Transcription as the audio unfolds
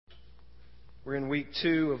We're in week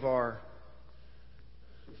 2 of our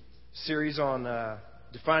series on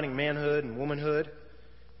defining manhood and womanhood,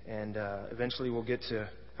 and eventually we'll get to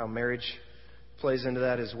how marriage plays into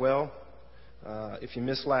that as well. If you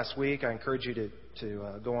missed last week, I encourage you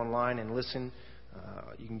to go online and listen.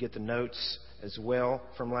 You can get the notes as well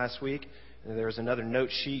from last week. And there's another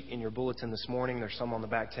note sheet in your bulletin this morning. There's some on the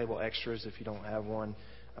back table extras. If you don't have one,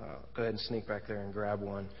 go ahead and sneak back there and grab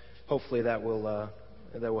one. Hopefully that will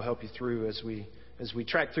help you through as we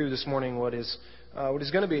track through this morning what is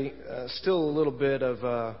going to be still a little bit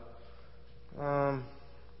of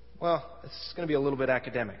it's going to be a little bit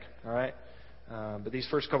academic, all right. But these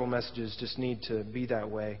first couple messages just need to be that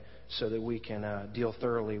way so that we can deal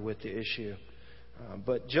thoroughly with the issue.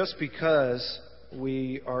 But just because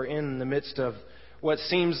we are in the midst of what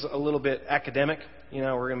seems a little bit academic,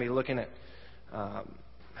 we're going to be looking at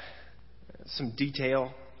some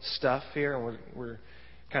detail stuff here, and we're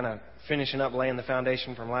kind of finishing up laying the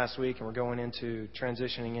foundation from last week, and we're going into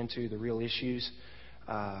transitioning into the real issues.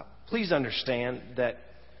 Please understand that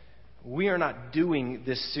we are not doing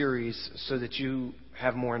this series so that you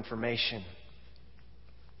have more information.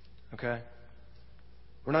 Okay?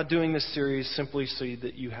 We're not doing this series simply so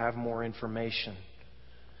that you have more information.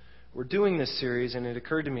 We're doing this series, and it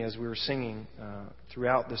occurred to me as we were singing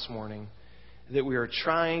throughout this morning, that we are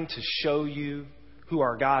trying to show you who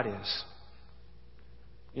our God is.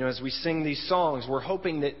 As we sing these songs, we're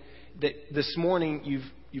hoping that this morning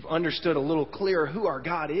you've understood a little clearer who our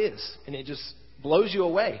God is, and it just blows you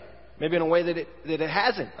away. Maybe in a way that it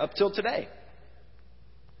hasn't up till today.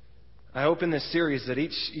 I hope in this series that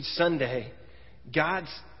each Sunday, God's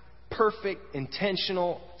perfect,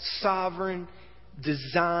 intentional, sovereign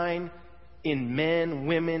design in men,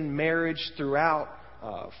 women, marriage throughout,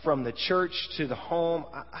 from the church to the home.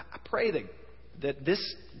 I pray that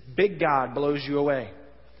this big God blows you away.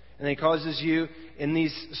 And He causes you in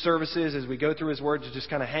these services, as we go through His Word, to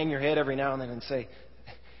just kind of hang your head every now and then and say,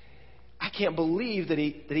 I can't believe that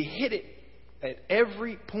he hit it at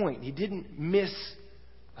every point. He didn't miss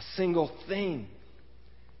a single thing.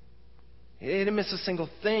 He didn't miss a single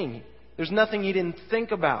thing. There's nothing He didn't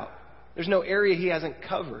think about. There's no area He hasn't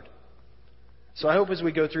covered. So I hope as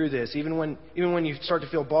we go through this, even when you start to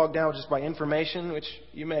feel bogged down just by information, which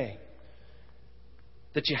you may,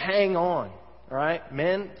 that you hang on. All right?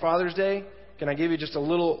 Men, Father's Day, can I give you just a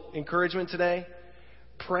little encouragement today?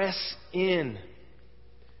 Press in.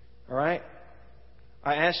 All right?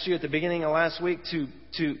 I asked you at the beginning of last week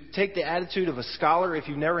to take the attitude of a scholar if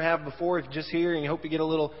you never have before, if you're just here and you hope you get a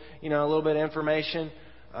little bit of information,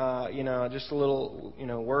 just a little,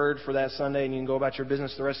 word for that Sunday, and you can go about your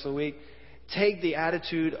business the rest of the week. Take the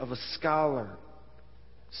attitude of a scholar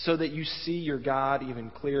so that you see your God even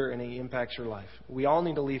clearer and He impacts your life. We all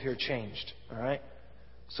need to leave here changed. All right?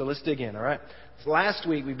 So let's dig in. All right? Last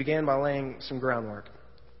week we began by laying some groundwork.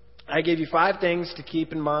 I gave you 5 things to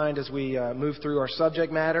keep in mind as we move through our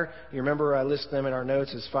subject matter. You remember I listed them in our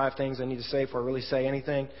notes as 5 things I need to say before I really say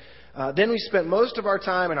anything. Then we spent most of our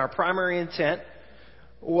time, and our primary intent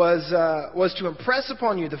was to impress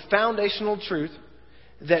upon you the foundational truth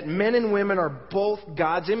that men and women are both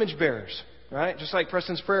God's image bearers. Right? Just like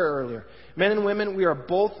Preston's prayer earlier. Men and women, we are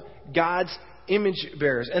both God's image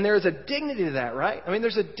bearers. And there is a dignity to that, right? I mean,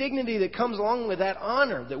 there's a dignity that comes along with that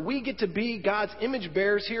honor, that we get to be God's image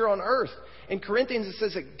bearers here on earth. In Corinthians, it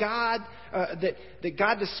says that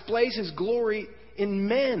God displays His glory in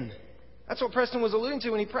men. That's what Preston was alluding to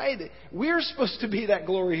when he prayed. That we're supposed to be that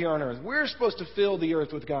glory here on earth. We're supposed to fill the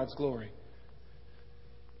earth with God's glory.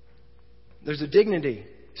 There's a dignity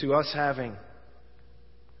to us having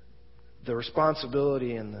the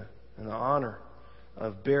responsibility and the honor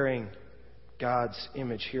of bearing God's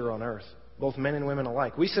image here on earth. Both men and women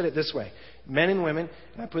alike. We said it this way. Men and women,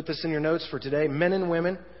 and I put this in your notes for today, men and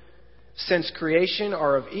women, since creation,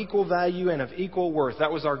 are of equal value and of equal worth.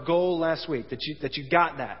 That was our goal last week, that you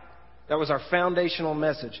got that. That was our foundational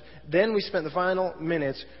message. Then we spent the final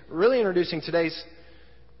minutes really introducing today's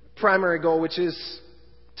primary goal, which is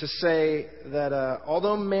to say that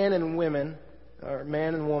although man and woman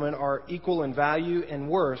are equal in value and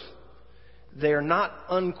worth, they are not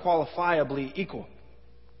unqualifiably equal.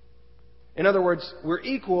 In other words, we're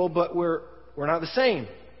equal, but we're not the same,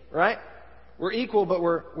 right? We're equal, but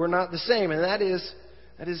we're not the same, and that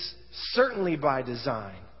is certainly by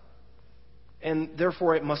design, and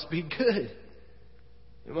therefore it must be good.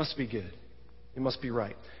 It must be good. It must be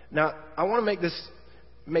right. Now, I want to make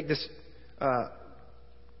this. I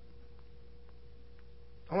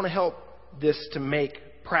want to help this to make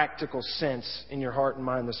practical sense in your heart and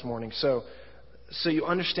mind this morning, so you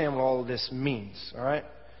understand what all of this means. All right.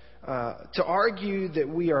 to argue that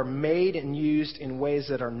we are made and used in ways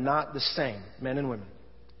that are not the same, men and women,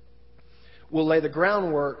 will lay the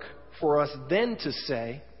groundwork for us then to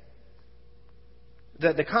say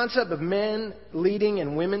that the concept of men leading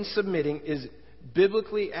and women submitting is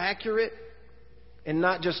biblically accurate and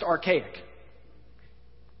not just archaic.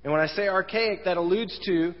 And when I say archaic, that alludes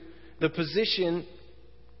to the position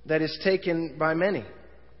that is taken by many.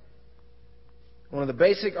 One of the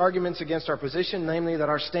basic arguments against our position, namely that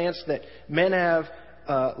our stance that men have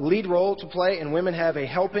a lead role to play and women have a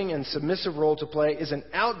helping and submissive role to play, is an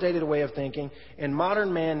outdated way of thinking, and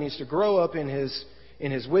modern man needs to grow up in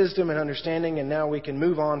his wisdom and understanding, and now we can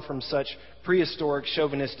move on from such prehistoric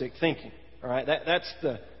chauvinistic thinking. All right, that's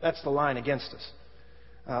the line against us.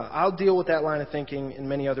 I'll deal with that line of thinking and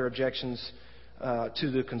many other objections to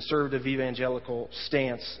the conservative evangelical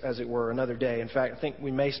stance, as it were, another day. In fact, I think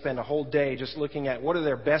we may spend a whole day just looking at what are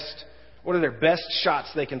their best shots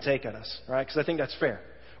they can take at us, right? Because I think that's fair.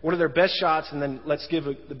 What are their best shots, and then let's give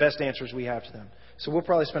the best answers we have to them. So we'll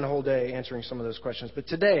probably spend a whole day answering some of those questions. But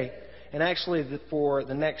today, and actually for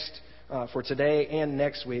today and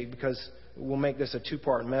next week, because we'll make this a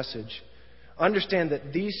two-part message, understand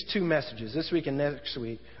that these two messages, this week and next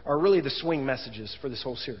week, are really the swing messages for this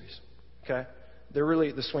whole series. Okay? They're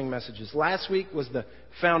really the swing messages. Last week was the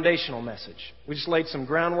foundational message. We just laid some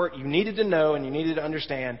groundwork. You needed to know and you needed to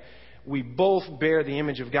understand we both bear the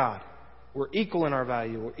image of God. We're equal in our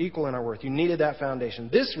value. We're equal in our worth. You needed that foundation.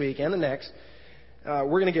 This week and the next,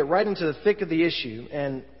 we're going to get right into the thick of the issue.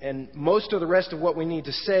 And most of the rest of what we need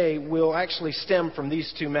to say will actually stem from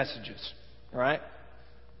these two messages. All right?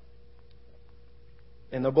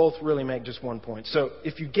 And they'll both really make just one point. So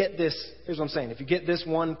if you get this, here's what I'm saying. If you get this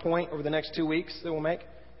one point over the next 2 weeks that we'll make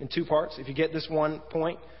in two parts, if you get this one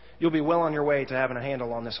point, you'll be well on your way to having a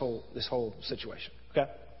handle on this whole situation.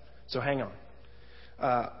 Okay? So hang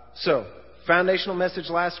on. So, foundational message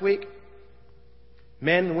last week.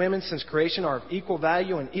 Men and women since creation are of equal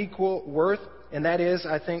value and equal worth. And that is,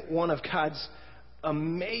 I think, one of God's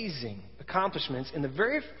amazing accomplishments in the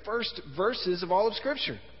very first verses of all of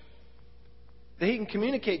Scripture. That He can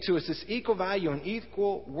communicate to us this equal value and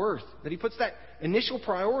equal worth. That He puts that initial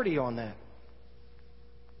priority on that.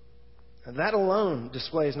 And that alone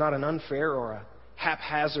displays not an unfair or a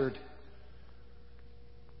haphazard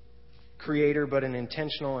Creator, but an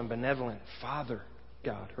intentional and benevolent Father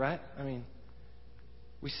God, right? I mean,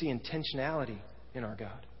 we see intentionality in our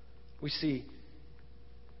God. We see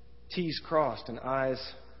T's crossed and I's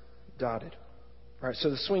dotted. All right,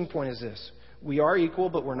 so the swing point is this. We are equal,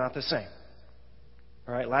 but we're not the same.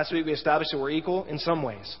 All right, last week we established that we're equal in some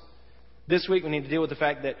ways. This week we need to deal with the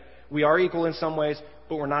fact that we are equal in some ways,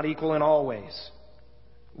 but we're not equal in all ways.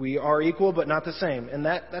 We are equal, but not the same. And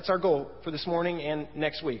that's our goal for this morning and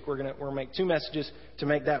next week. We're going to make two messages to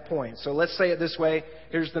make that point. So let's say it this way.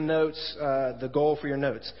 Here's the notes, the goal for your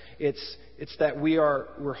notes. It's that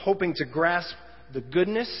we're hoping to grasp the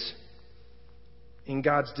goodness in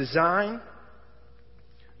God's design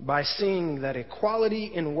by seeing that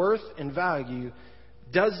equality in worth and value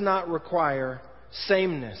does not require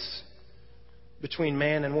sameness between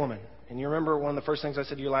man and woman. And you remember one of the first things I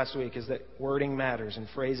said to you last week is that wording matters and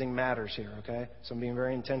phrasing matters here, okay? So I'm being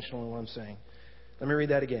very intentional in what I'm saying. Let me read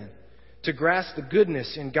that again. To grasp the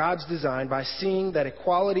goodness in God's design by seeing that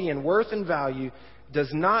equality in worth and value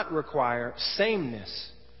does not require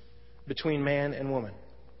sameness between man and woman.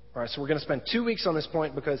 All right, so we're going to spend 2 weeks on this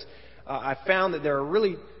point because I found that there are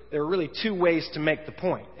really two ways to make the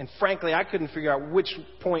point. And frankly, I couldn't figure out which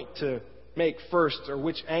point to make first or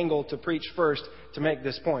which angle to preach first to make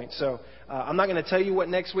this point. So I'm not going to tell you what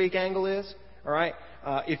next week angle is. All right.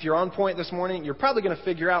 If you're on point this morning, you're probably going to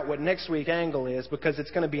figure out what next week angle is because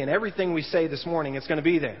it's going to be in everything we say this morning. It's going to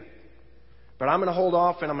be there. But I'm going to hold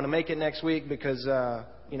off and I'm going to make it next week because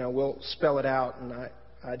we'll spell it out, and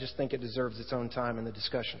I just think it deserves its own time in the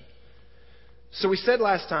discussion. So we said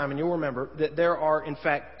last time, and you'll remember, that there are in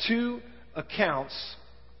fact two accounts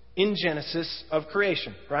in Genesis of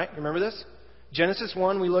creation, right? You remember this? Genesis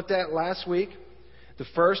 1 we looked at last week. The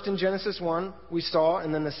first in Genesis 1 we saw,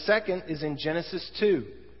 and then the second is in Genesis 2,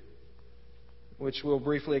 which we'll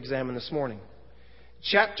briefly examine this morning.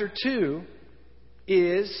 Chapter 2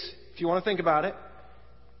 is, if you want to think about it,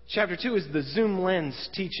 chapter 2 is the zoom lens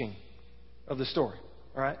teaching of the story,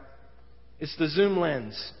 all right? It's the zoom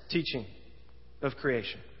lens teaching of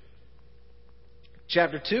creation.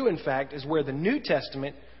 Chapter 2, in fact, is where the New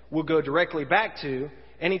Testament will go directly back to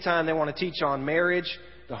anytime they want to teach on marriage,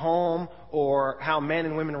 the home, or how men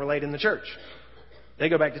and women relate in the church. They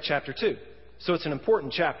go back to chapter 2. So it's an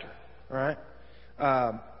important chapter. All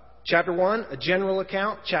right? Chapter 1, a general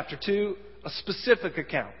account. Chapter 2, a specific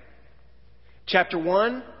account. Chapter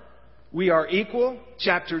 1, we are equal.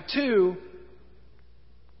 Chapter 2,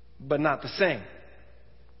 but not the same.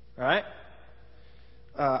 All right?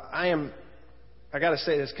 I got to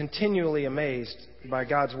say this, continually amazed by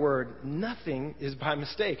God's Word. Nothing is by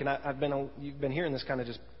mistake. And you've been hearing this kind of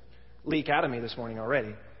just leak out of me this morning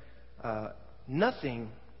already. Nothing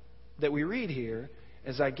that we read here,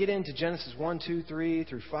 as I get into Genesis 1, 2, 3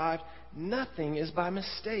 through 5, nothing is by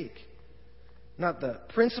mistake. Not the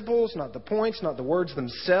principles, not the points, not the words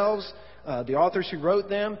themselves, the authors who wrote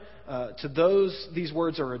them. To those, these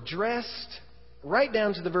words are addressed, right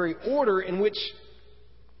down to the very order in which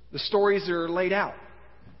the stories are laid out.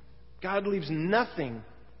 God leaves nothing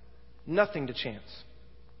to chance.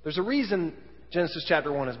 There's a reason Genesis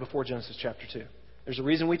chapter 1 is before Genesis chapter 2. There's a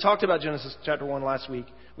reason we talked about Genesis chapter 1 last week.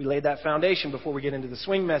 We laid that foundation before we get into the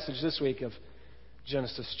swing message this week of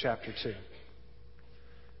Genesis chapter 2.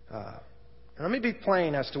 And let me be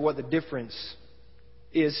plain as to what the difference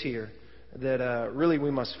is here that really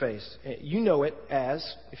we must face. You know it as,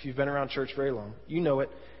 if you've been around church very long, you know it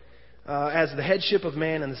as the headship of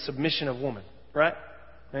man and the submission of woman, right?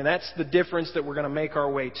 And that's the difference that we're going to make our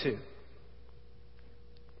way to.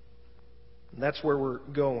 And that's where we're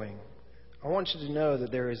going. I want you to know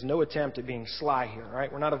that there is no attempt at being sly here,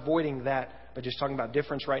 right? We're not avoiding that by just talking about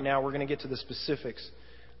difference right now. We're going to get to the specifics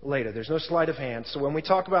later. There's no sleight of hand. So when we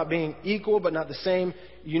talk about being equal but not the same,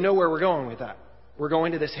 you know where we're going with that. We're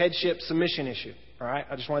going to this headship submission issue, all right?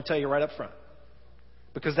 I just want to tell you right up front.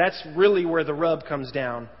 Because that's really where the rub comes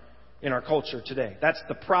down in our culture today. That's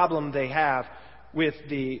the problem they have with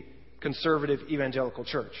the conservative evangelical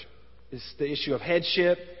church. It's the issue of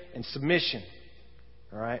headship and submission,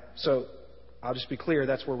 all right? So I'll just be clear,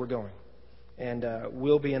 that's where we're going. And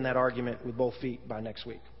we'll be in that argument with both feet by next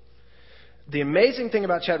week. The amazing thing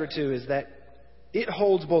about chapter 2 is that it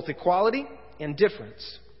holds both equality and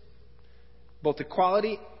difference. Both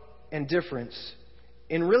equality and difference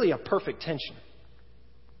in really a perfect tension.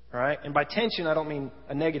 All right? And by tension, I don't mean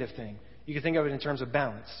a negative thing. You can think of it in terms of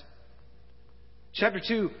balance. Chapter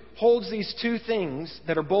 2 holds these two things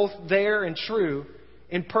that are both there and true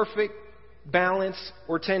in perfect balance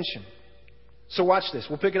or tension. So watch this.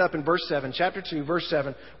 We'll pick it up in verse 7. Chapter 2, verse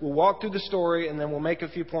 7. We'll walk through the story, and then we'll make a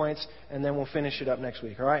few points, and then we'll finish it up next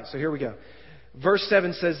week. All right? So here we go. Verse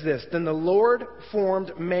 7 says this. Then the Lord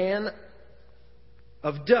formed man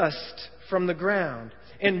of dust from the ground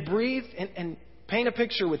and breathed, and paint a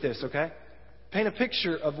picture with this, okay? Paint a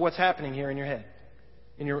picture of what's happening here in your head,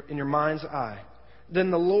 in your mind's eye. Then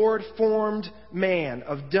the Lord formed man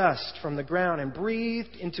of dust from the ground and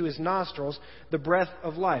breathed into his nostrils the breath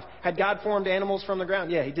of life. Had God formed animals from the ground?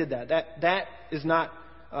 Yeah, he did that. That is not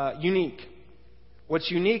unique. What's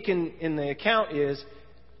unique in the account is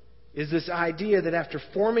this idea that after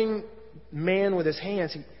forming man with his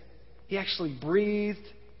hands, he actually breathed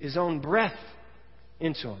his own breath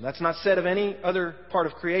into him. That's not said of any other part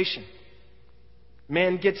of creation.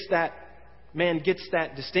 Man gets that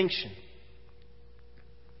distinction.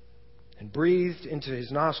 And breathed into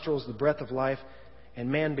his nostrils the breath of life,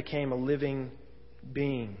 and man became a living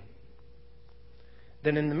being.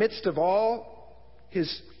 Then in the midst of all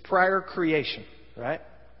his prior creation, right?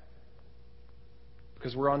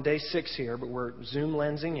 Because we're on day 6 here, but we're zoom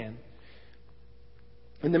lensing in.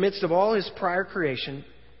 In the midst of all his prior creation,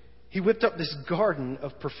 he whipped up this garden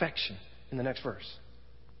of perfection in the next verse.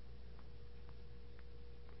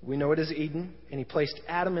 We know it as Eden, and he placed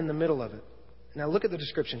Adam in the middle of it. Now look at the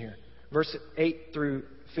description here. Verse 8 through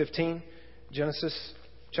 15, Genesis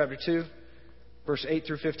chapter 2, verse 8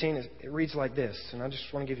 through 15, it reads like this, and I just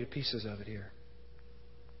want to give you pieces of it here.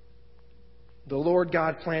 The Lord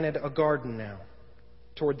God planted a garden now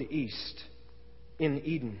toward the east in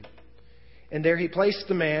Eden, and there he placed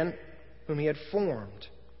the man whom he had formed.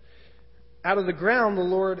 Out of the ground the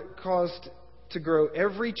Lord caused to grow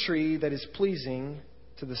every tree that is pleasing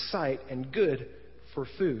to the sight and good for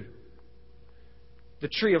food. The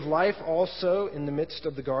tree of life also in the midst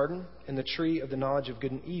of the garden, and the tree of the knowledge of good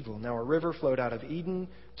and evil. Now a river flowed out of Eden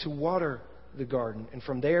to water the garden, and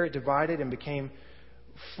from there it divided and became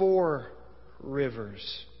 4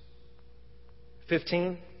 rivers.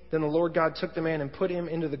 15. Then the Lord God took the man and put him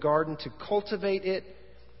into the garden to cultivate it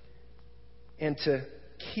and to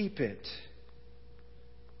keep it.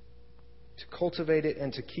 To cultivate it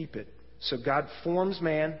and to keep it. So God forms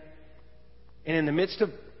man, and in the midst of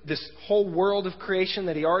this whole world of creation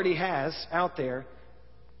that he already has out there,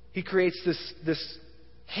 he creates this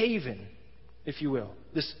haven, if you will,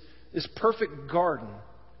 this perfect garden,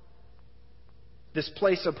 this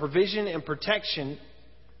place of provision and protection,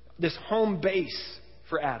 this home base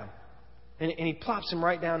for Adam. And he plops him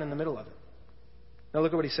right down in the middle of it. Now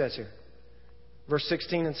look at what he says here. verse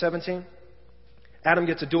 16 and 17, Adam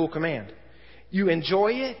gets a dual command. You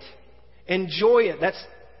enjoy it. Enjoy it. That's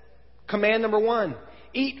command number 1.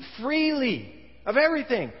 Eat freely of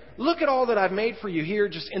everything. Look at all that I've made for you here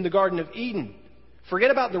just in the Garden of Eden.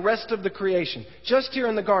 Forget about the rest of the creation. Just here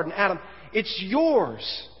in the garden. Adam, it's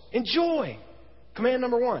yours. Enjoy. Command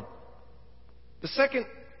number 1. The second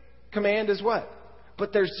command is what?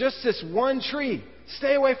 But there's just this one tree.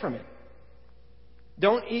 Stay away from it.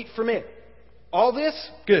 Don't eat from it. All this,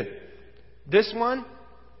 good. This one,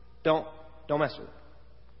 don't mess with it.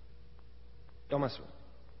 Don't mess with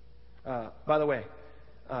it. By the way,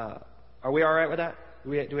 are we all right with that? Do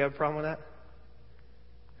we have a problem with that?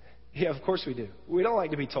 Yeah, of course we do. We don't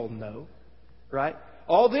like to be told no, right?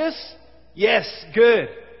 All this, yes, good.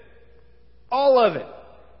 All of it.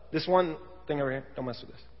 This one thing over here, don't mess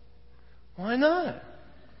with this. Why not?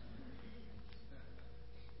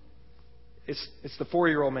 It's the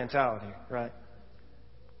 4-year-old mentality, right?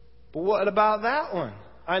 But what about that one?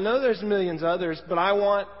 I know there's millions of others, but I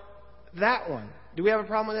want that one. Do we have a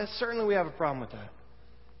problem with that? Certainly we have a problem with that.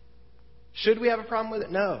 Should we have a problem with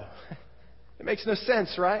it? No. It makes no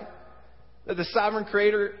sense, right? That the sovereign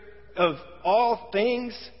creator of all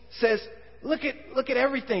things says, look at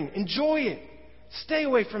everything. Enjoy it. Stay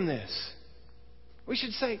away from this. We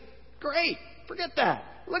should say, great. Forget that.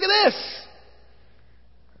 Look at this.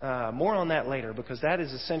 More on that later, because that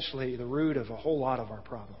is essentially the root of a whole lot of our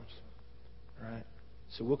problems. Right?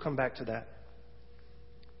 So we'll come back to that.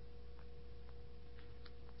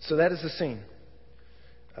 So that is the scene.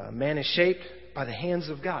 Man is shaped by the hands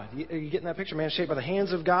of God. Are you getting that picture? Man is shaped by the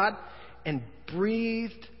hands of God and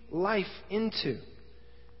breathed life into.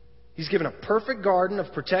 He's given a perfect garden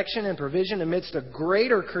of protection and provision amidst a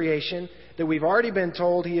greater creation that we've already been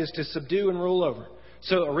told He is to subdue and rule over.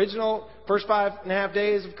 So original first 5.5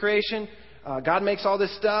 days of creation, God makes all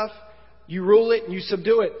this stuff. You rule it and you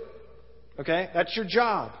subdue it. Okay? That's your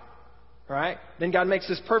job. All right? Then God makes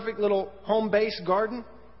this perfect little home-based garden.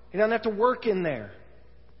 He doesn't have to work in there.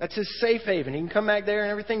 That's His safe haven. He can come back there and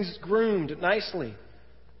everything's groomed nicely.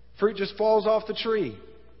 Fruit just falls off the tree.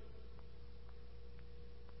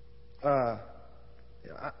 Are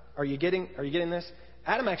you getting this?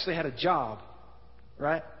 Adam actually had a job,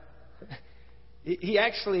 right? He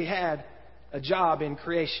actually had a job in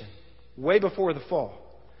creation way before the fall.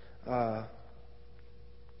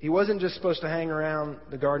 He wasn't just supposed to hang around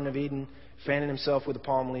the Garden of Eden, fanning himself with a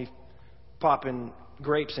palm leaf, popping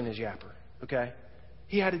grapes in his yapper. Okay?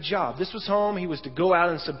 He had a job. This was home. He was to go out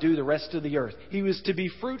and subdue the rest of the earth. He was to be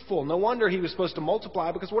fruitful. No wonder he was supposed to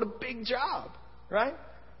multiply, because what a big job, right?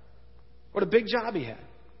 What a big job he had.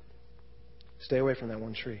 Stay away from that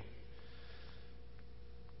one tree.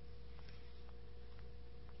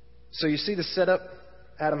 So you see the setup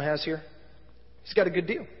Adam has here? He's got a good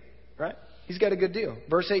deal, right? He's got a good deal.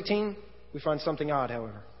 Verse 18, we find something odd,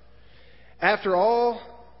 however. After all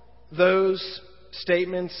those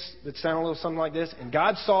statements that sound a little something like this, and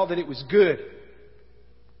God saw that it was good.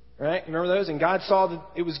 Right? You remember those? And God saw that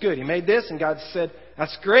it was good. He made this, and God said,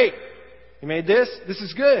 that's great. He made this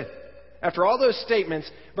is good. After all those statements,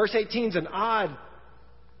 verse 18 is an odd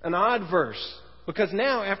verse. Because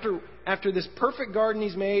now, after this perfect garden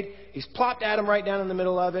He's made, He's plopped Adam right down in the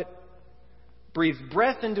middle of it, breathed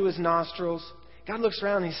breath into his nostrils. God looks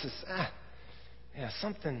around and He says,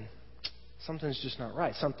 something's just not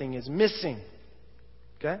right. Something is missing.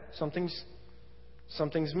 Okay? Something's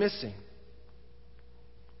missing.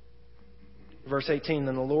 Verse 18,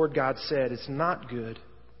 then the Lord God said, it's not good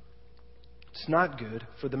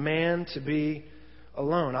for the man to be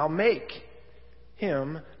alone. I'll make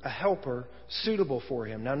him a helper suitable for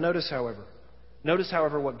him. Now notice,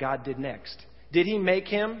 however, what God did next. Did He make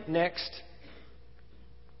him next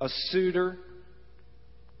a suitor?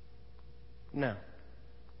 No.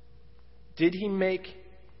 Did He make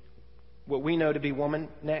what we know to be woman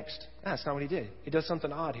next? No, that's not what He did. He does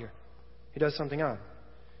something odd here.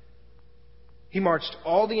 He marched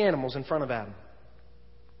all the animals in front of Adam.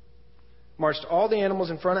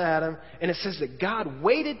 And it says that God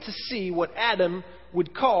waited to see what Adam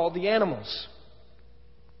would call the animals.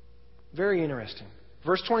 Very interesting.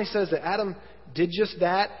 Verse 20 says that Adam did just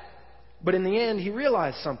that, but in the end he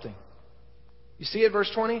realized something. You see it, verse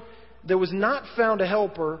 20? There was not found a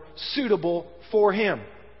helper suitable for him.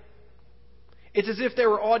 It's as if there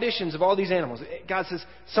were auditions of all these animals. God says,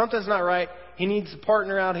 something's not right. He needs a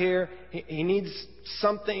partner out here. He needs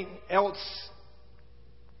something else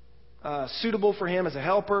suitable for him as a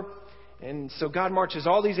helper. And so God marches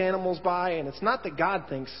all these animals by, and it's not that God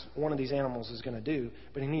thinks one of these animals is going to do,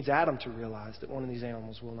 but He needs Adam to realize that one of these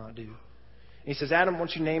animals will not do. And He says, Adam, why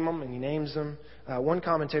don't you name them? And he names them. One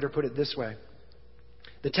commentator put it this way.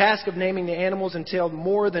 The task of naming the animals entailed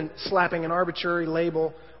more than slapping an arbitrary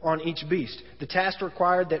label on each beast. The task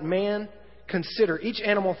required that man consider each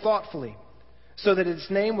animal thoughtfully so that its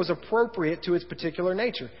name was appropriate to its particular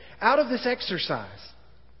nature. Out of this exercise,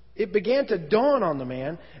 it began to dawn on the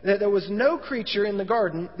man that there was no creature in the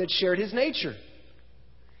garden that shared his nature.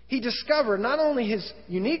 He discovered not only his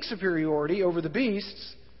unique superiority over the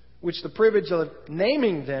beasts, which the privilege of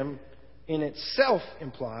naming them in itself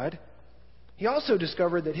implied, he also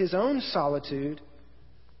discovered that his own solitude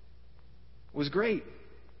was great.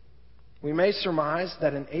 We may surmise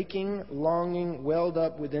that an aching longing welled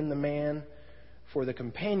up within the man for the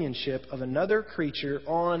companionship of another creature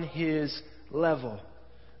on his level.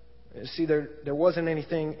 See, there wasn't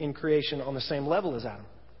anything in creation on the same level as Adam.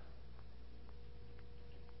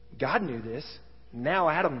 God knew this. Now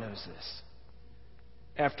Adam knows this.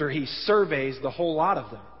 After he surveys the whole lot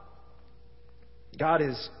of them. God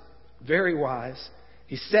is very wise.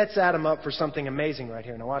 He sets Adam up for something amazing right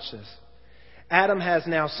here. Now watch this. Adam has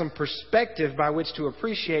now some perspective by which to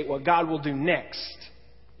appreciate what God will do next.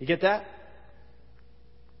 You get that?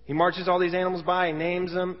 He marches all these animals by, he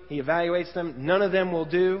names them, he evaluates them. None of them will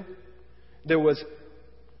do. There was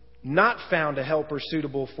not found a helper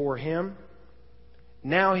suitable for him.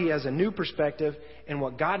 Now he has a new perspective, and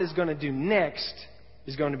what God is going to do next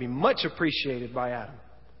is going to be much appreciated by Adam.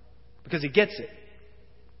 Because he gets it.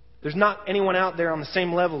 There's not anyone out there on the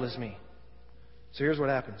same level as me. So here's what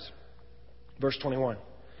happens. Verse 21.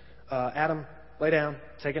 Adam, lay down,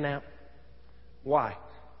 take a nap. Why?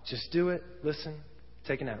 Just do it, listen,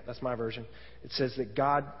 take a nap. That's my version. It says that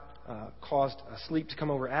God caused a sleep to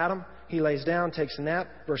come over Adam. He lays down, takes a nap.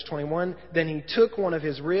 Verse 21. Then he took one of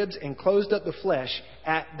his ribs and closed up the flesh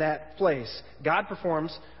at that place. God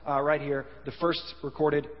performs, right here, the first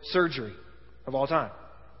recorded surgery of all time.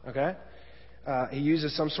 Okay? He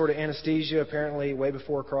uses some sort of anesthesia, apparently way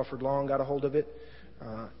before Crawford Long got a hold of it.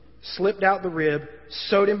 Slipped out the rib,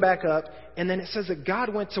 sewed him back up, and then it says that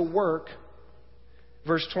God went to work,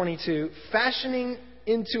 verse 22, fashioning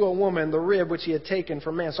into a woman the rib which he had taken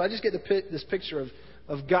from man. So I just get this picture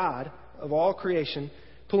of God, of all creation,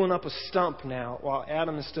 pulling up a stump now while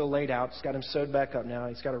Adam is still laid out. He's got him sewed back up now.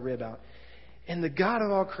 He's got a rib out. And the God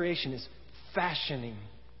of all creation is fashioning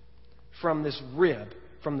from this rib,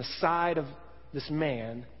 from the side of this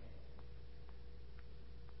man,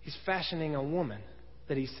 he's fashioning a woman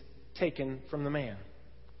that he's taken from the man.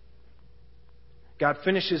 God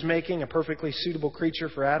finishes making a perfectly suitable creature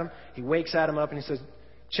for Adam. He wakes Adam up and he says,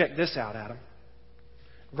 check this out, Adam.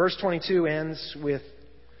 Verse 22 ends with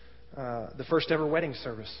the first ever wedding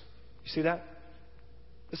service. You see that?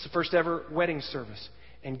 This is the first ever wedding service.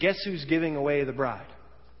 And guess who's giving away the bride?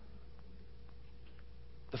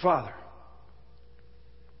 The Father.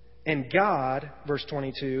 And God, verse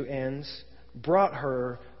 22 ends, brought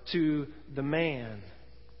her to the man.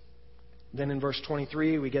 Then in verse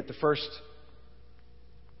 23, we get the first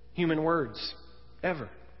human words ever.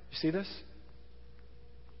 You see this?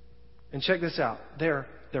 And check this out. They're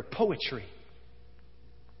poetry.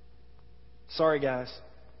 Sorry, guys.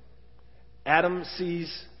 Adam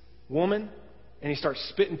sees woman, and he starts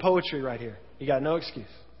spitting poetry right here. You got no excuse.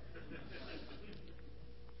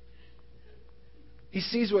 He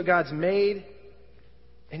sees what God's made,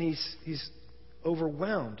 and he's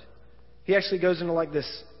overwhelmed. He actually goes into like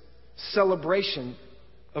this celebration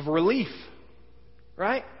of relief,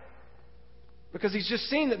 right? Because he's just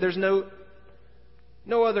seen that there's no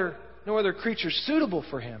other creature suitable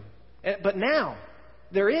for him. But now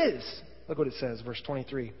there is. Look what it says, verse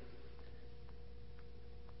 23.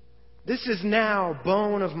 This is now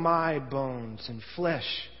bone of my bones and flesh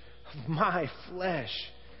of my flesh.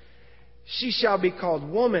 She shall be called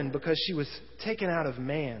woman because she was taken out of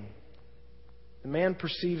man. The man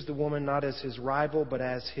perceives the woman not as his rival, but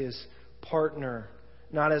as his partner.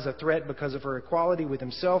 Not as a threat because of her equality with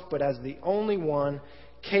himself, but as the only one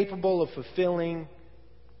capable of fulfilling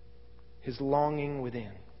his longing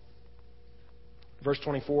within. Verse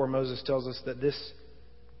 24, Moses tells us that this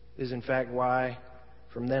is in fact why,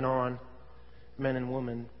 from then on, men and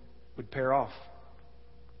women would pair off.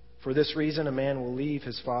 For this reason, a man will leave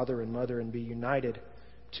his father and mother and be united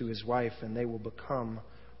to his wife, and they will become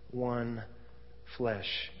one flesh.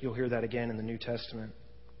 You'll hear that again in the New Testament.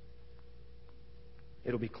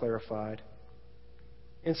 It'll be clarified.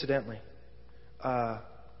 Incidentally,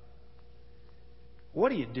 what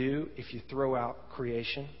do you do if you throw out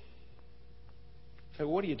creation?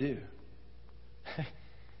 What do you do?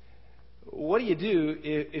 What do you do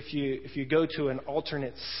if you go to an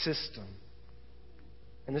alternate system?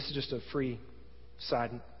 And this is just a free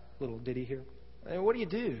side little ditty here. What do you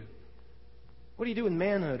do? What do you do with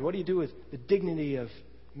manhood? What do you do with the dignity of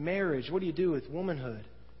marriage? What do you do with womanhood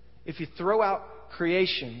if you throw out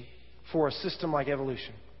creation for a system like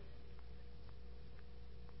evolution?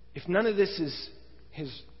 If none of this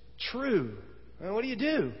is true, well, what do you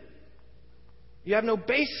do? You have no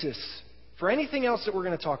basis for anything else that we're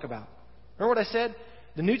going to talk about. Remember what I said?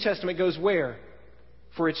 The New Testament goes where?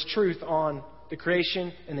 For its truth on the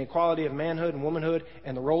creation and the equality of manhood and womanhood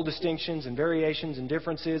and the role distinctions and variations and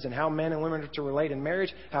differences and how men and women are to relate in marriage,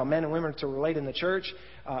 how men and women are to relate in the church,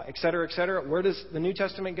 et cetera, et cetera. Where does the New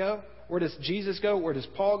Testament go? Where does Jesus go? Where does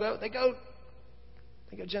Paul go? They go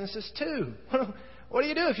Genesis 2. What do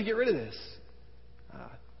you do if you get rid of this?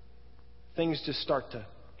 Things just start to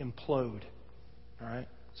implode. All right?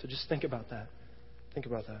 So just think about that. Think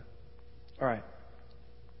about that. All right.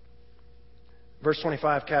 Verse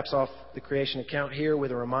 25 caps off the creation account here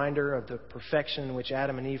with a reminder of the perfection in which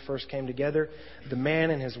Adam and Eve first came together. The man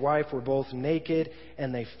and his wife were both naked,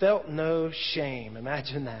 and they felt no shame.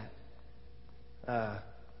 Imagine that.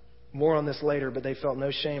 More on this later, but they felt no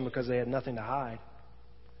shame because they had nothing to hide.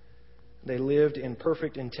 They lived in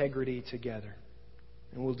perfect integrity together.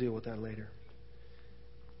 And we'll deal with that later.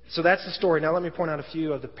 So that's the story. Now let me point out a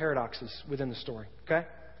few of the paradoxes within the story. Okay?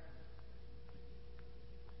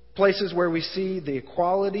 Places where we see the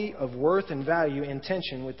equality of worth and value in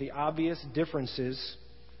tension with the obvious differences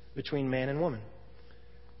between man and woman.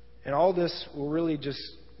 And all this will really just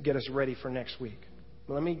get us ready for next week.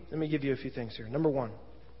 But let me give you a few things here. Number one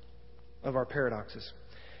of our paradoxes.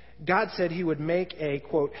 God said He would make a,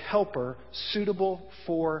 quote, helper suitable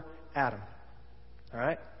for Adam. All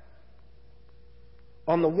right?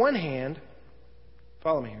 On the one hand,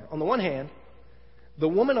 follow me here. On the one hand, the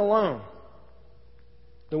woman alone,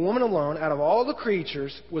 out of all the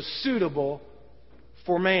creatures, was suitable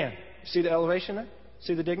for man. See the elevation there?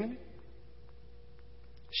 See the dignity?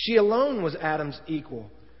 She alone was Adam's equal.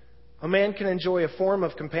 A man can enjoy a form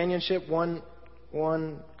of companionship, one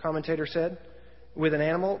commentator said, with an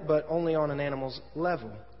animal, but only on an animal's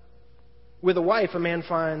level. With a wife, a man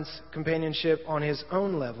finds companionship on his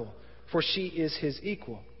own level, for she is his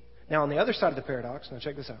equal. Now, on the other side of the paradox, now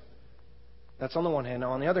check this out. That's on the one hand.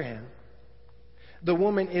 Now, on the other hand, the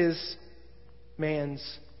woman is man's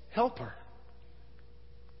helper.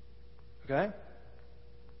 Okay?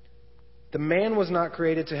 The man was not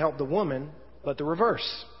created to help the woman, but the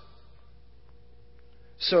reverse.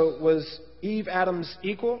 So, was Eve Adam's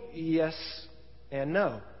equal? Yes and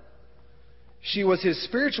no. She was his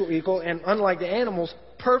spiritual equal, and unlike the animals,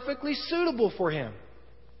 perfectly suitable for him.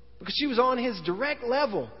 Because she was on his direct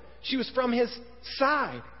level. She was from his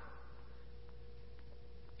side.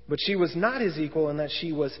 But she was not his equal in that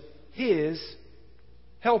she was his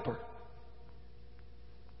helper.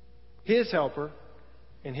 His helper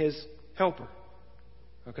and his helper.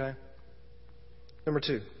 Okay? Number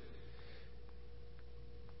two.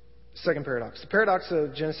 Second paradox. The paradox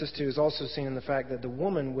of Genesis 2 is also seen in the fact that the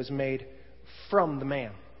woman was made from the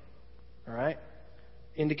man. All right?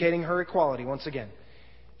 Indicating her equality once again.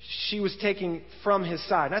 She was taking from his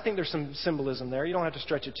side. And I think there's some symbolism there. You don't have to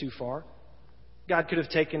stretch it too far. God could have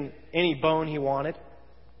taken any bone He wanted.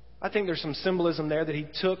 I think there's some symbolism there that He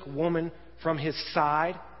took woman from His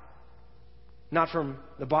side, not from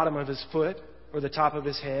the bottom of His foot or the top of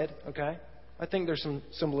His head. Okay? I think there's some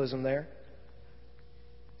symbolism there.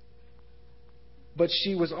 But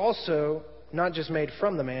she was also not just made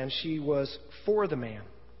from the man, she was for the man.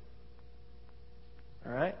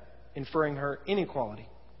 All right? Inferring her inequality.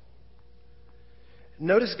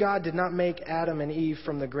 Notice God did not make Adam and Eve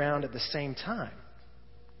from the ground at the same time.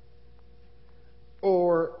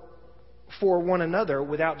 Or for one another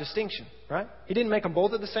without distinction. Right? He didn't make them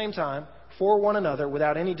both at the same time for one another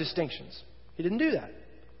without any distinctions. He didn't do that.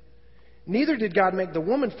 Neither did God make the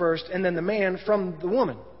woman first and then the man from the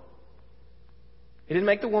woman. He didn't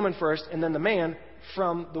make the woman first and then the man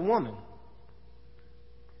from the woman.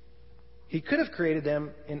 He could have created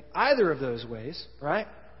them in either of those ways, right?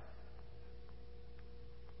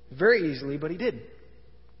 Very easily, but He didn't.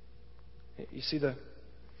 You see the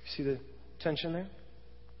tension there?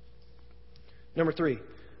 Number three,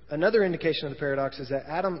 another indication of the paradox is that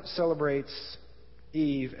Adam celebrates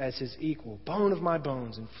Eve as his equal, bone of my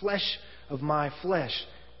bones and flesh of my flesh.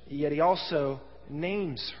 Yet he also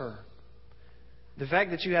names her. The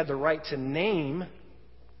fact that you had the right to name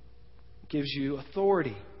gives you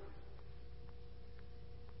authority.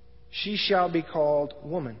 She shall be called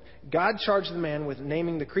woman. God charged the man with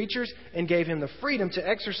naming the creatures and gave him the freedom to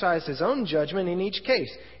exercise his own judgment in each case.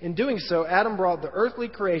 In doing so, Adam brought the earthly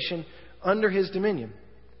creation under his dominion.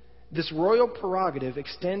 This royal prerogative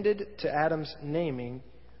extended to Adam's naming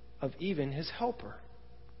of even his helper.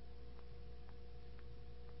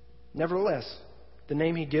 Nevertheless, the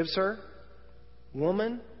name he gives her,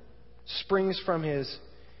 woman, springs from his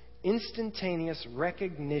instantaneous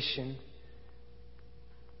recognition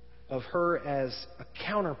of her as a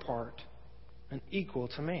counterpart, an equal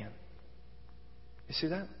to man. You see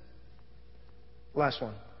that? Last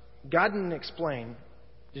one. God didn't explain.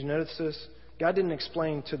 Did you notice this? God didn't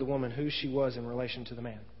explain to the woman who she was in relation to the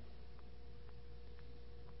man.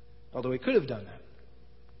 Although he could have done that.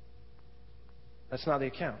 That's not the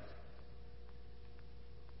account.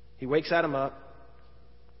 He wakes Adam up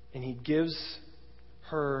and he gives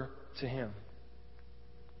her to him.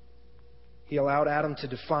 He allowed Adam to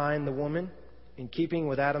define the woman in keeping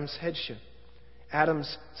with Adam's headship.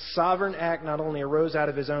 Adam's sovereign act not only arose out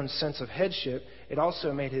of his own sense of headship, it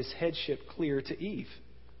also made his headship clear to Eve.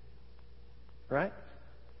 Right?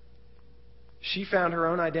 She found her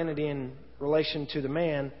own identity in relation to the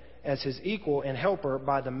man as his equal and helper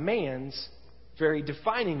by the man's very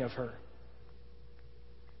defining of her.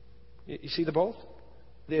 You see the both?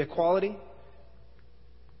 The equality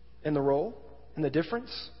and the role and the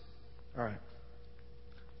difference? All right.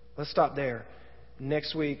 Let's stop there.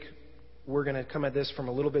 Next week, we're going to come at this from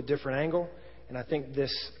a little bit different angle. And I think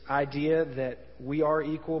this idea that we are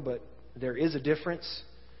equal, but there is a difference,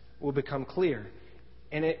 will become clear.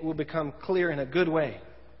 And it will become clear in a good way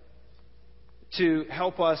to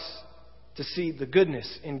help us to see the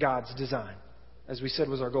goodness in God's design, as we said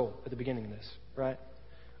was our goal at the beginning of this, right?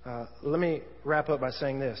 Let me wrap up by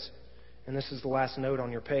saying this, and this is the last note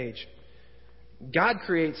on your page. God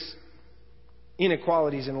creates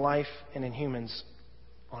inequalities in life and in humans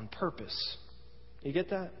on purpose. You get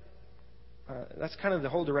that? That's kind of the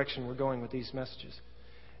whole direction we're going with these messages.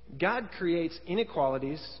 God creates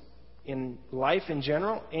inequalities in life in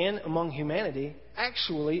general and among humanity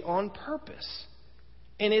actually on purpose.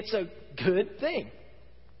 And it's a good thing.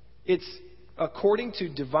 It's according to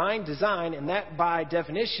divine design, and that by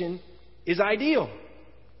definition is ideal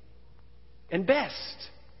and best.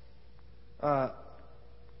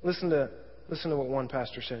 Listen to what one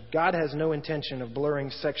pastor said. God has no intention of blurring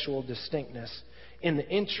sexual distinctness in the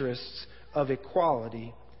interests of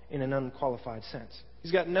equality in an unqualified sense.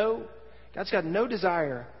 God's got no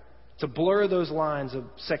desire to blur those lines of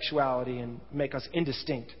sexuality and make us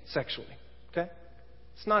indistinct sexually. Okay?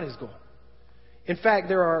 It's not his goal. In fact,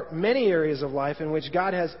 there are many areas of life in which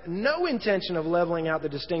God has no intention of leveling out the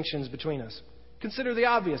distinctions between us. Consider the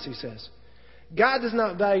obvious, he says. God does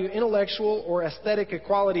not value intellectual or aesthetic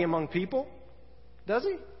equality among people, does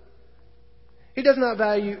he? He does not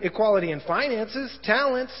value equality in finances,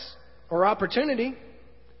 talents, or opportunity.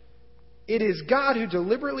 It is God who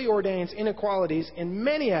deliberately ordains inequalities in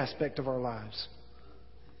many aspects of our lives.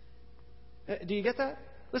 Do you get that?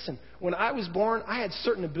 Listen, when I was born, I had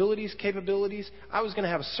certain abilities, capabilities. I was going to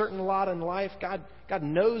have a certain lot in life. God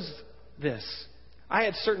knows this. I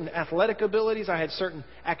had certain athletic abilities. I had certain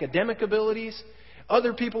academic abilities.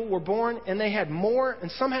 Other people were born and they had more and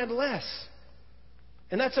some had less.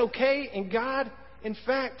 And that's okay. And God, in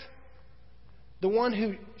fact, the one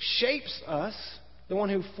who shapes us, the one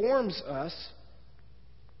who forms us,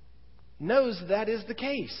 knows that is the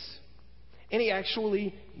case. And he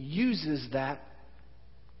actually uses that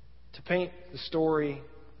to paint the story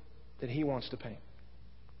that he wants to paint.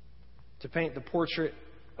 To paint the portrait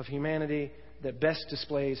of humanity that best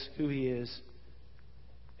displays who he is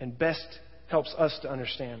and best helps us to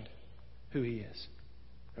understand who he is.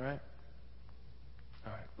 All right?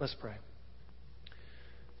 All right, let's pray.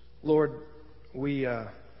 Lord, we've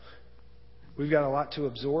got a lot to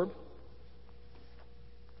absorb.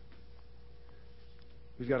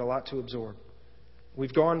 We've got a lot to absorb.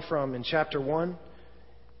 We've gone from, in chapter 1,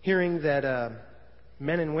 hearing that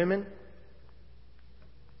men and women,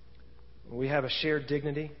 we have a shared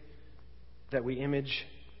dignity, that we image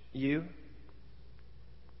you.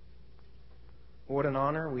 What an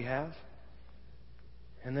honor we have.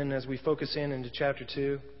 And then as we focus into chapter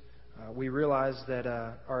 2, we realize that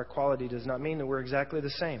our equality does not mean that we're exactly the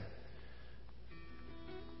same.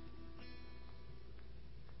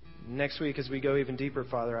 Next week, as we go even deeper,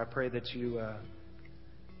 Father, I pray that you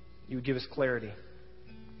would give us clarity.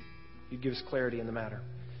 You'd give us clarity in the matter.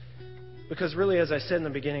 Because really, as I said in the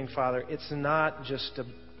beginning, Father, it's not just a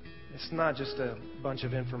bunch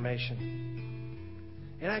of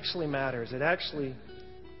information. It actually matters. It actually,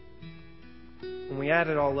 when we add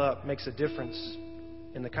it all up, makes a difference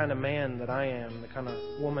in the kind of man that I am, the kind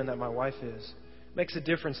of woman that my wife is. It makes a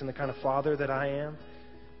difference in the kind of father that I am,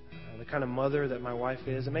 the kind of mother that my wife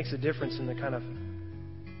is. It makes a difference in the kind of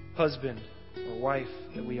husband or wife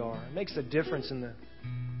that we are. It makes a difference in the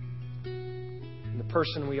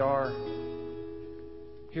person we are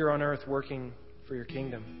here on earth working for your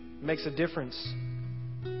kingdom. It makes a difference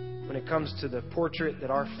when it comes to the portrait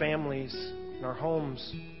that our families and our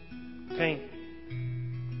homes paint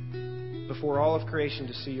before all of creation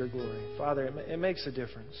to see your glory. Father, it makes a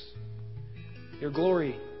difference. Your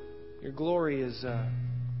glory is,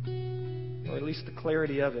 or at least the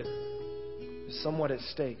clarity of it, is somewhat at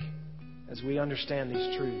stake as we understand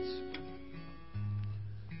these truths.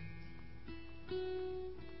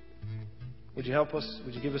 Would you help us?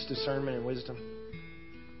 Would you give us discernment and wisdom?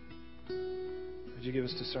 Would you give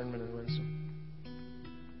us discernment and wisdom?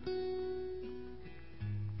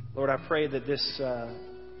 Lord, I pray that this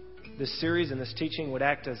series and this teaching would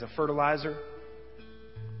act as a fertilizer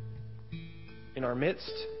in our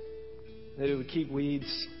midst, that it would keep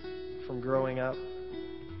weeds from growing up.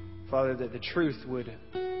 Father, that the truth would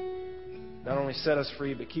not only set us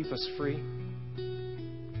free, but keep us free.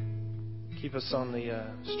 Keep us on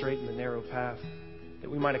the straight and the narrow path,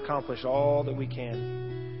 that we might accomplish all that we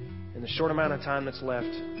can in the short amount of time that's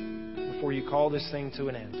left before you call this thing to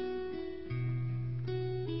an end.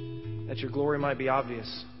 That your glory might be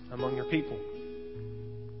obvious among your people.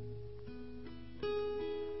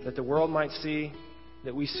 That the world might see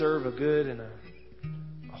that we serve a good and a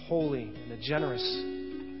holy and a generous,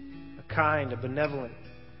 a kind, a benevolent,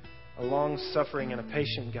 a long-suffering and a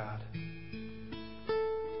patient God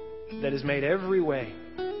that has made every way.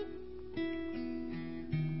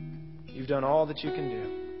 You've done all that you can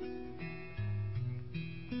do.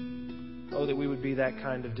 Oh, that we would be that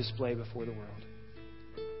kind of display before the world.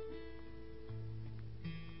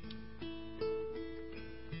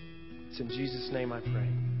 It's in Jesus' name I pray.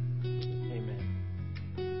 Amen.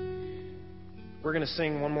 We're going to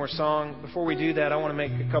sing one more song. Before we do that, I want to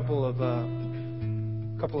make a couple of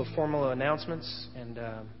formal announcements. And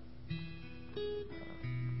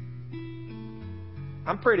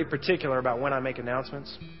I'm pretty particular about when I make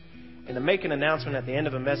announcements. And to make an announcement at the end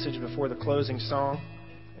of a message before the closing song,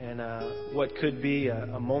 and what could be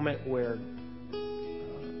a moment where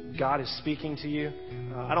God is speaking to you,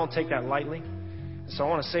 I don't take that lightly. So I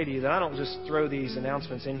want to say to you that I don't just throw these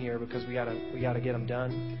announcements in here because we gotta get them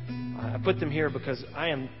done. I put them here because I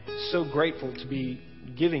am so grateful to be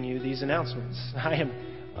giving you these announcements.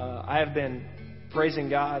 I have been praising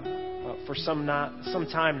God for some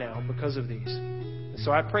time now because of these. And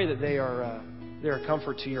so I pray that they're a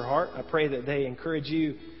comfort to your heart. I pray that they encourage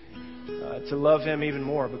you to love Him even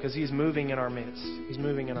more because He's moving in our midst. He's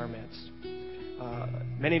moving in our midst.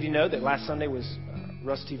 Many of you know that last Sunday was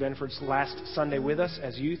Rusty Benford's last Sunday with us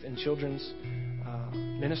as youth and children's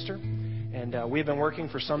minister. And we have been working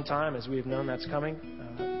for some time, as we have known that's coming,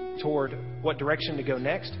 toward what direction to go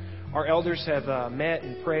next. Our elders have met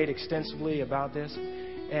and prayed extensively about this.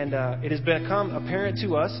 And it has become apparent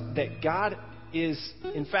to us that God is,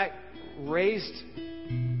 in fact, raised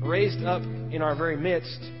up in our very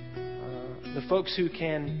midst the folks who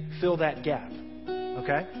can fill that gap.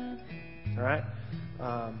 Okay? All right?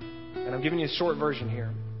 And I'm giving you a short version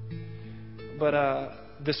here. But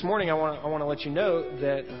this morning I want to let you know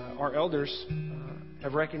that our elders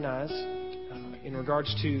have recognized, in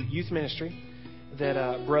regards to youth ministry,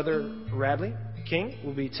 that Brother Radley King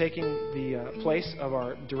will be taking the place of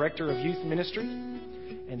our Director of Youth Ministry,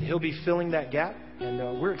 and he'll be filling that gap.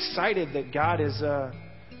 And we're excited that God is,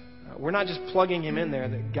 we're not just plugging him in there,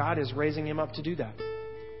 that God is raising him up to do that.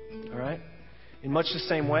 All right? In much the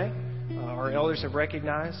same way, our elders have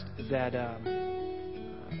recognized that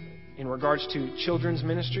in regards to children's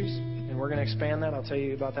ministries, and we're going to expand that, I'll tell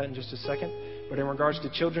you about that in just a second, but in regards to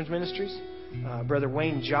children's ministries, Brother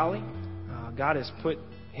Wayne Jolly, God has put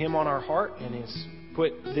him on our heart and has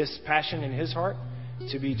put this passion in his heart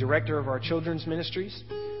to be director of our children's ministries.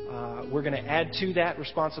 We're going to add to that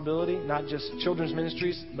responsibility, not just children's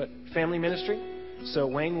ministries, but family ministry. So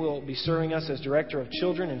Wayne will be serving us as director of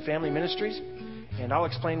children and family ministries. And I'll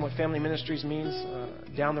explain what family ministries means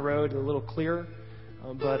down the road a little clearer.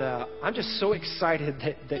 But I'm just so excited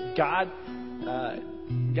that God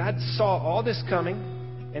saw all this coming,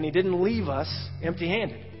 and He didn't leave us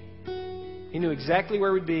empty-handed. He knew exactly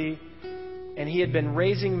where we'd be, and He had been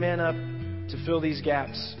raising men up to fill these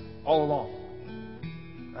gaps all along.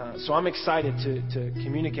 So I'm excited to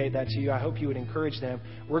communicate that to you. I hope you would encourage them.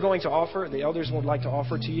 We're going to offer, the elders would like to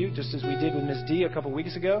offer to you, just as we did with Ms. D a couple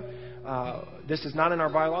weeks ago. This is not in our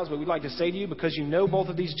bylaws, but we'd like to say to you, because you know both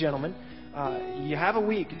of these gentlemen, you have a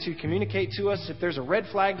week to communicate to us if there's a red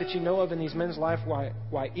flag that you know of in these men's life,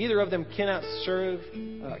 why either of them cannot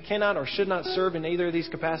or should not serve in either of these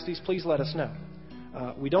capacities. Please let us know.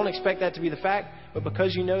 We don't expect that to be the fact, but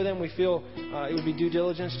because you know them, we feel it would be due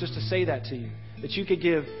diligence just to say that to you, that you could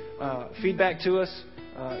give feedback to us,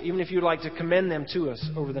 even if you'd like to commend them to us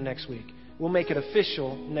over the next week. we'll make it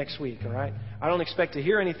official next week, all right? I don't expect to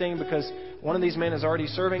hear anything because one of these men is already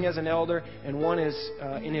serving as an elder and one is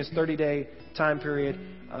in his 30-day time period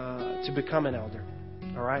to become an elder,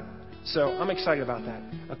 all right? So I'm excited about that.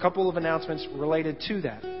 A couple of announcements related to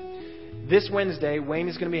that. This Wednesday, Wayne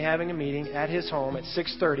is going to be having a meeting at his home at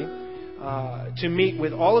 6:30 to meet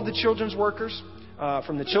with all of the children's workers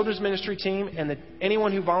from the children's ministry team and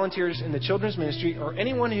anyone who volunteers in the children's ministry or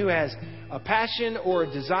anyone who has a passion or a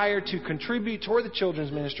desire to contribute toward the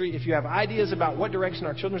children's ministry. If you have ideas about what direction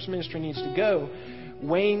our children's ministry needs to go,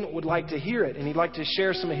 Wayne would like to hear it, and he'd like to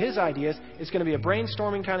share some of his ideas. It's going to be a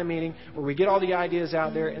brainstorming kind of meeting where we get all the ideas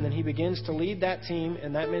out there, and then he begins to lead that team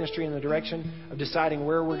and that ministry in the direction of deciding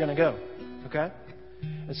where we're going to go. Okay?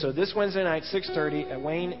 And so this Wednesday night, 6:30, at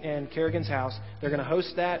Wayne and Kerrigan's house, they're going to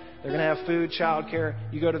host that. They're going to have food, childcare.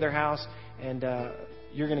 You go to their house, and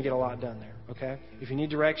you're going to get a lot done there. Okay? If you need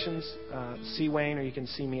directions, see Wayne, or you can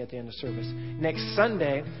see me at the end of service. Next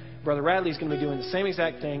Sunday, Brother Radley's going to be doing the same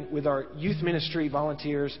exact thing with our youth ministry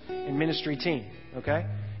volunteers and ministry team. Okay?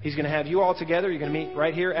 He's going to have you all together. You're going to meet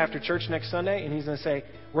right here after church next Sunday, and he's going to say,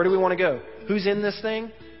 where do we want to go? Who's in this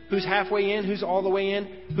thing? Who's halfway in? Who's all the way in?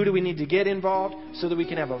 Who do we need to get involved so that we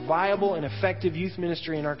can have a viable and effective youth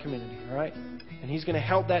ministry in our community? All right? And he's going to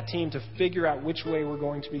help that team to figure out which way we're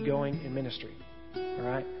going to be going in ministry. All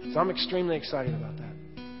right? So I'm extremely excited about that.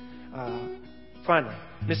 Finally,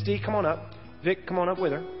 Miss D, come on up. Vic, come on up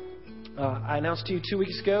with her. I announced to you 2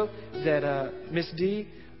 weeks ago that Miss D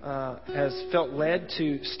has felt led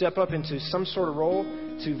to step up into some sort of role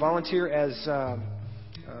to volunteer as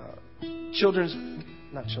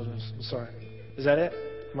not children's, I'm sorry. Is that it?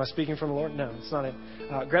 Am I speaking from the Lord? No, it's not it.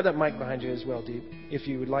 Grab that mic behind you as well, Dee, if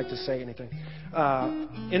you would like to say anything.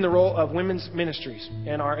 In the role of women's ministries.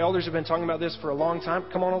 And our elders have been talking about this for a long time.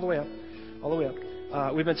 Come on all the way up. All the way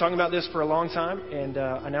up. We've been talking about this for a long time, and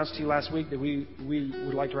announced to you last week that we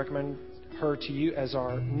would like to recommend her to you as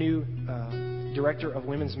our new director of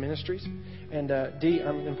women's ministries. And Dee,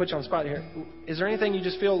 I'm going to put you on the spot here. Is there anything you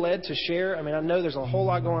just feel led to share? I mean, I know there's a whole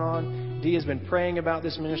lot going on. Dee has been praying about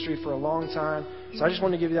this ministry for a long time. So I just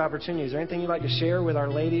want to give you the opportunity. Is there anything you'd like to share with our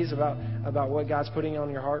ladies about what God's putting on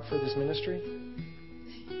your heart for this ministry?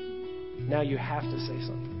 Now you have to say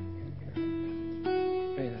something.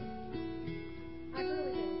 I've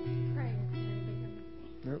really been praying.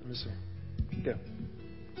 Nope, miss her. Go.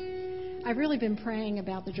 I've really been praying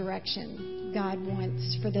about the direction God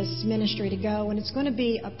wants for this ministry to go, and it's going to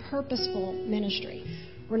be a purposeful ministry.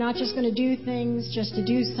 We're not just going to do things just to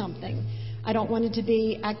do something. I don't want it to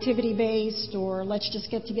be activity-based or let's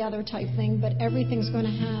just get together type thing, but everything's going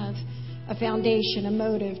to have a foundation, a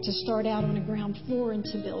motive to start out on the ground floor and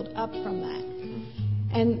to build up from that.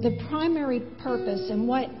 And the primary purpose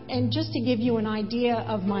and just to give you an idea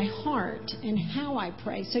of my heart and how I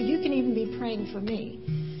pray, so you can even be praying for me.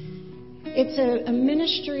 It's a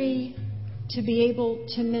ministry to be able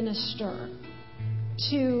to minister,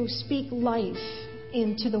 to speak life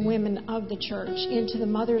into the women of the church, into the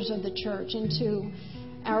mothers of the church, into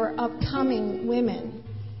our upcoming women,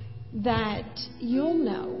 that you'll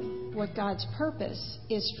know what God's purpose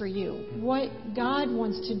is for you, what God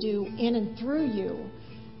wants to do in and through you,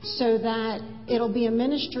 so that it'll be a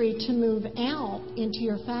ministry to move out into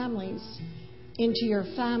your families, into your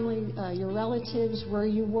family, your relatives, where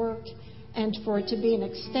you work, and for it to be an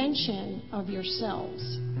extension of yourselves.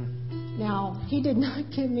 Now, he did not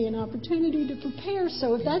give me an opportunity to prepare,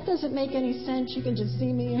 so if that doesn't make any sense, you can just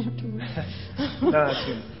see me afterwards. No, that's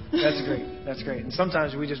good. That's great. That's great. And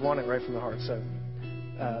sometimes we just want it right from the heart. So,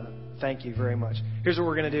 thank you very much. Here's what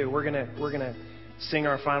we're going to do. We're gonna sing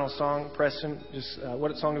our final song. Preston, just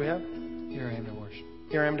what song do we have? Here I Am to Worship.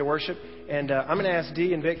 Here I Am to Worship. And I'm going to ask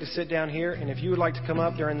Dee and Vic to sit down here. And if you would like to come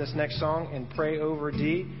up during this next song and pray over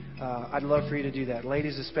Dee, I'd love for you to do that.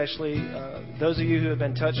 Ladies especially, those of you who have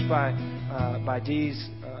been touched by Dee's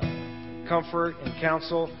comfort and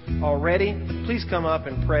counsel already, please come up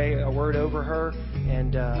and pray a word over her,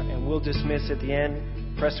 and we'll dismiss at the end.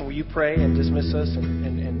 Preston, will you pray and dismiss us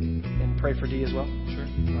and pray for Dee as well? Sure.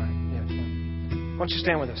 All right. Yeah. Why don't you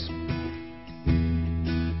stand with us?